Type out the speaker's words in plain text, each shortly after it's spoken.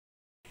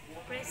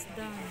Press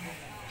down.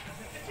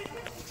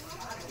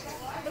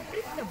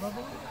 Nag-print na ba?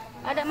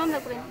 Ada ma'am,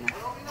 nag-print na.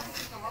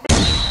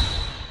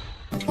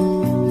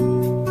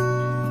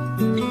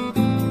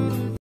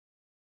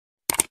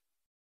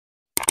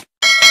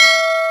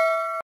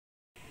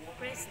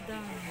 Press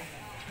down.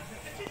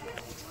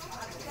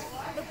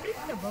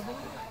 Nag-print na ba?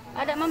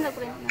 Ada ma'am,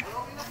 nag-print na.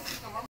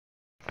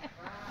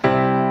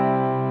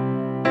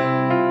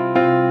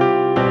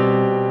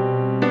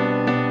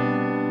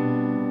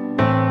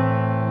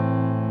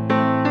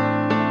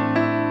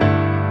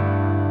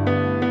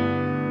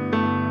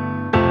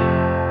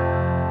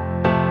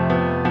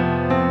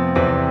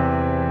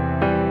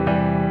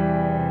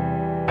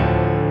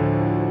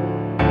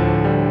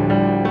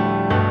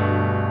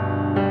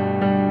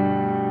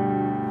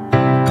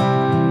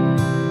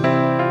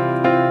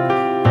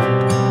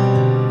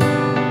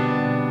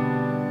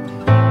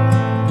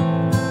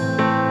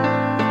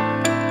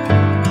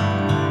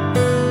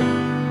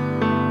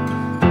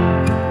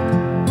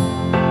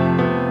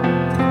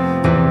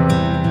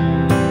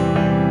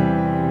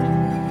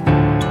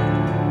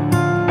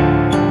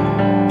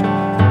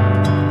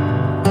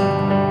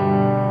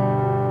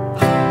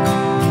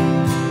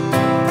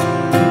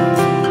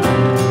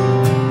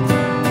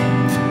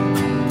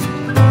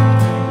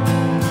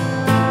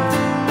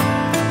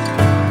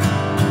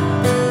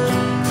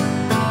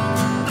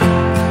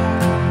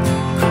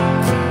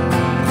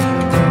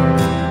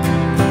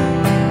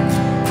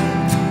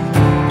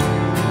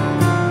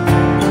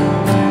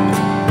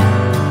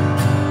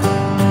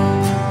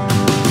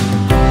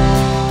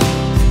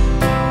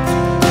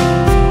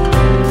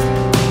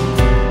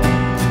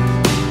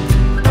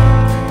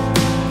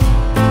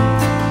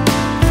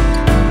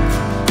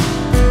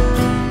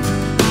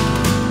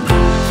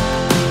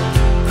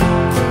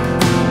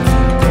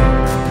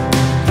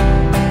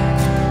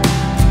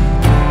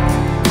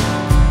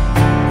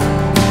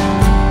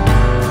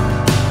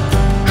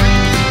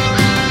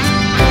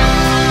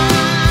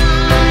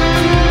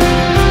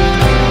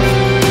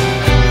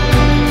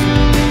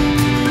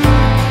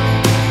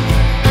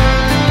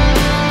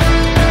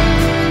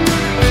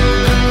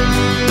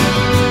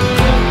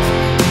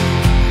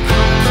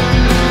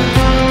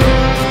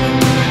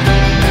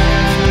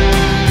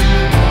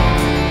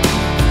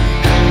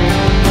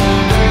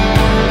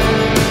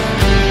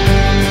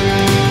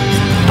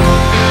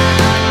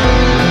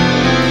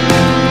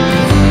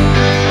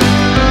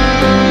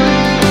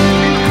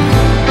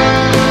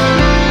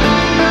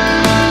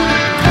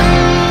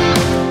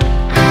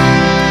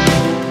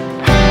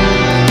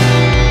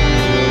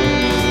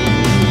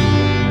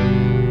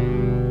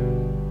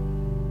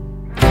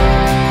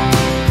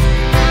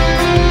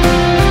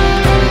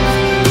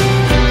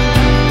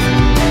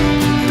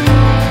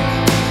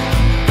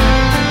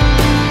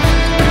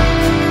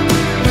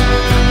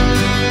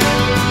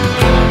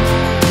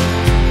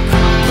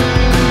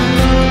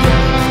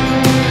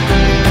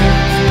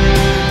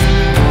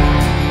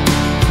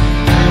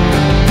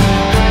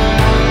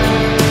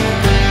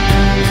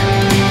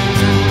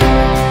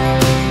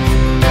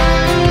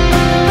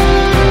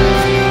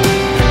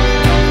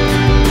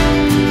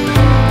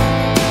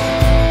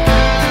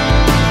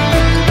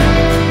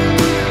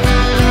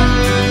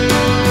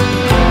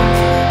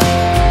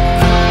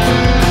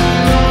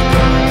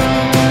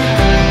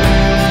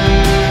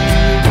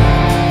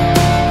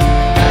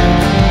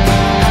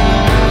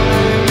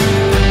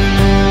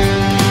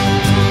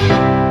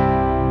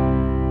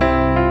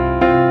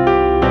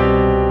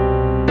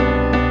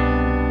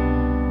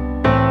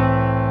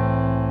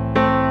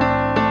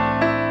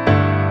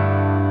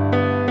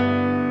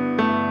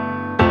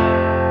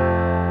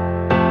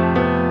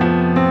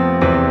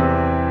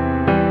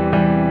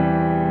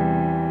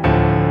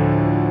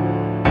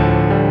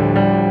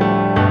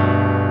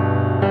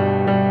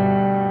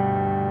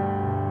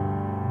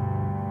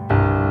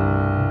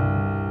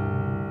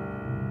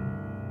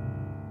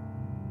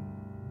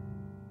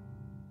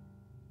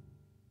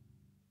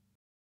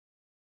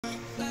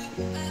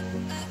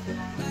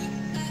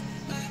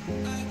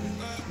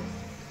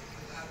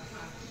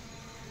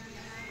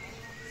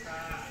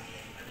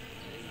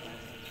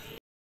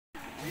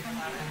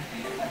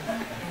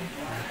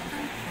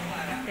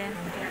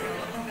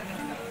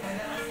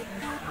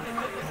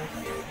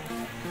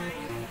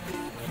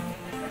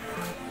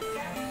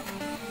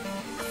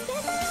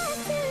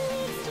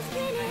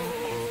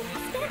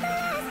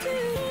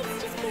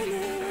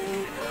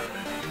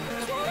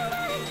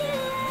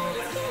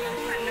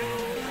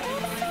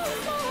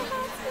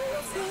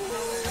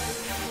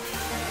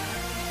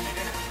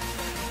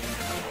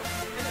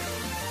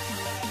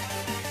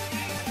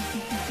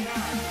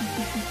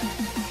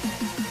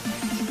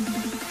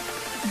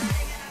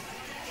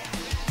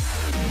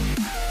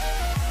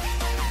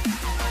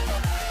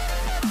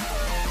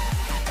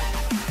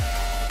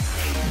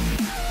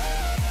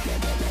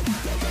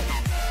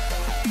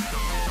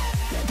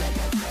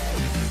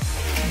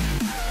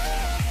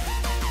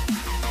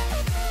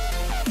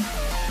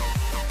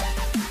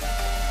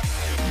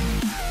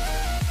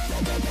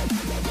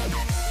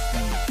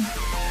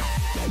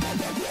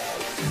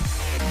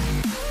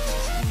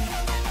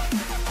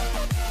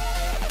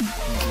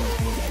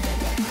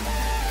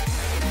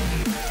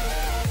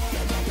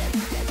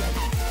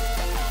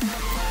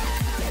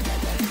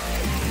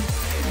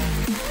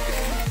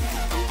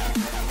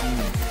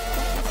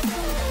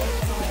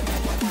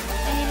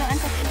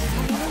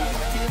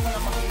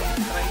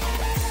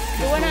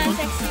 na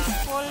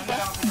successful.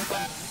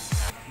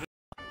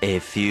 A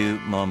few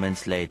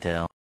moments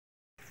later.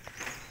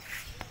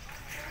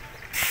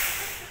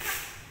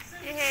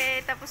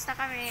 Yehey, tapos na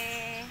kami.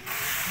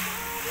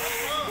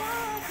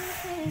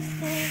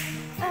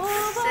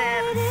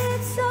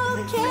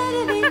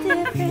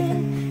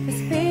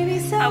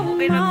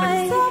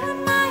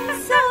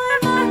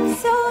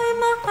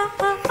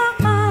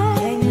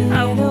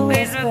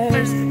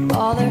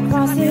 All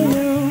across the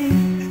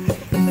room,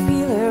 you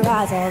feel her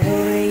eyes all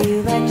over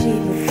you like she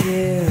was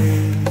you.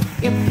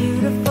 You're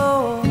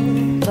beautiful,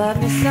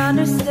 but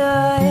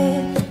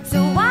misunderstood.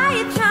 So why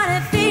you trying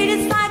to feed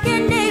us like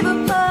your neighbor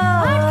boy?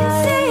 I can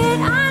see it,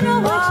 I know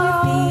what you're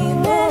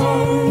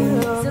feeling.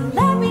 So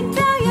let me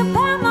tell you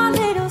about my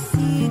little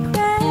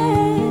secret.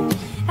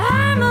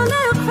 I'm a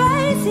little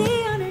crazy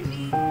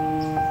underneath.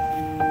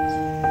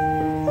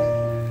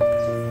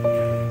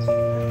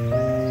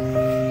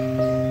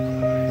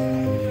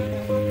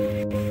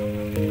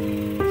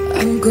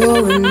 I'm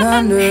going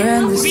under,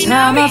 and this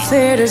time I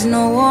fear there's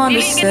no one to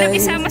Dili ka na save.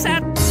 bisama sa